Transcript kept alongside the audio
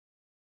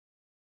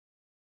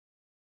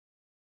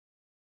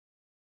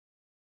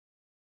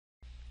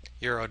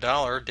Euro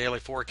dollar daily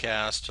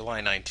forecast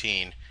July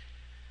 19,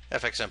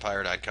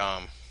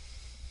 fxempire.com.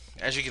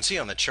 As you can see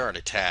on the chart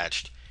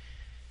attached,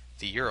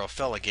 the euro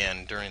fell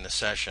again during the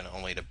session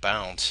only to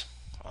bounce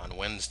on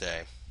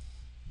Wednesday.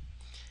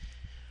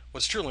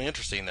 What's truly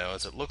interesting though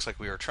is it looks like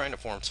we are trying to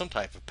form some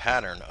type of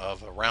pattern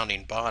of a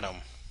rounding bottom,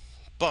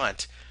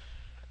 but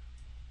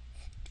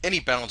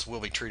any bounce will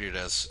be treated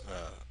as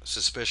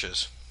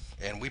suspicious,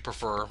 and we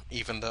prefer,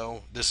 even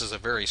though this is a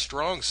very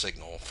strong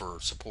signal for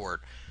support,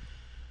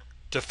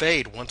 to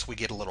fade once we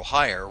get a little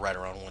higher, right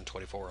around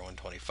 124 or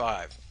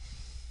 125.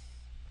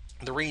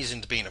 The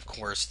reason being, of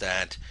course,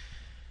 that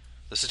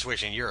the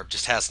situation in Europe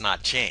just has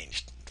not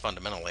changed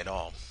fundamentally at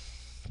all.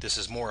 This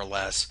is more or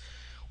less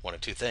one of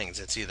two things.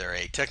 It's either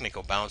a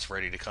technical bounce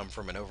ready to come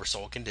from an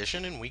oversold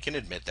condition, and we can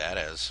admit that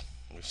as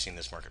we've seen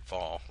this market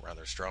fall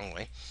rather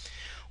strongly,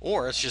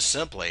 or it's just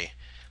simply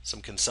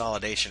some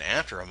consolidation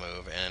after a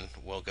move and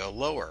will go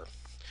lower.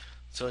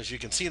 So as you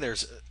can see,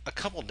 there's a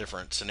couple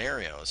different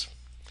scenarios,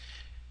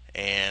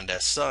 and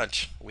as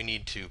such, we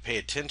need to pay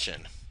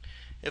attention.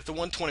 If the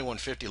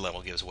 121.50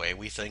 level gives way,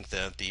 we think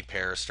that the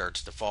pair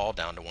starts to fall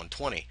down to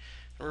 120.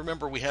 And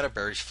remember, we had a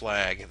bearish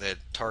flag that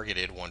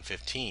targeted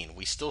 115.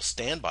 We still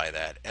stand by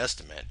that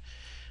estimate,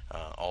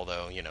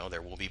 although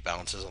there will be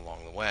bounces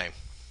along the way.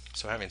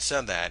 So having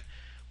said that,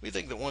 we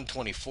think that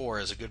 124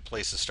 is a good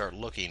place to start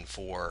looking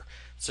for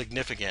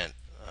significant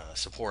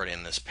support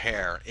in this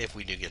pair if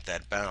we do get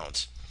that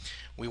bounce.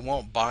 We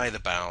won't buy the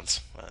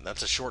bounce.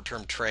 That's a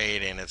short-term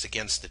trade and it's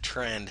against the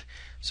trend.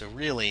 So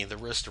really the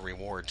risk to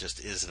reward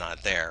just is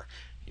not there.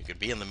 You could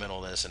be in the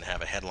middle of this and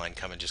have a headline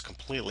come and just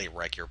completely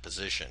wreck your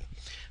position.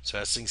 So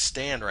as things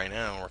stand right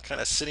now, we're kind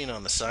of sitting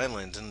on the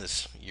sidelines in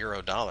this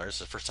euro dollar. It's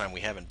the first time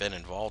we haven't been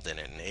involved in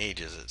it in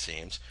ages, it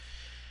seems.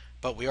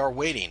 But we are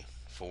waiting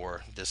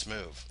for this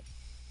move.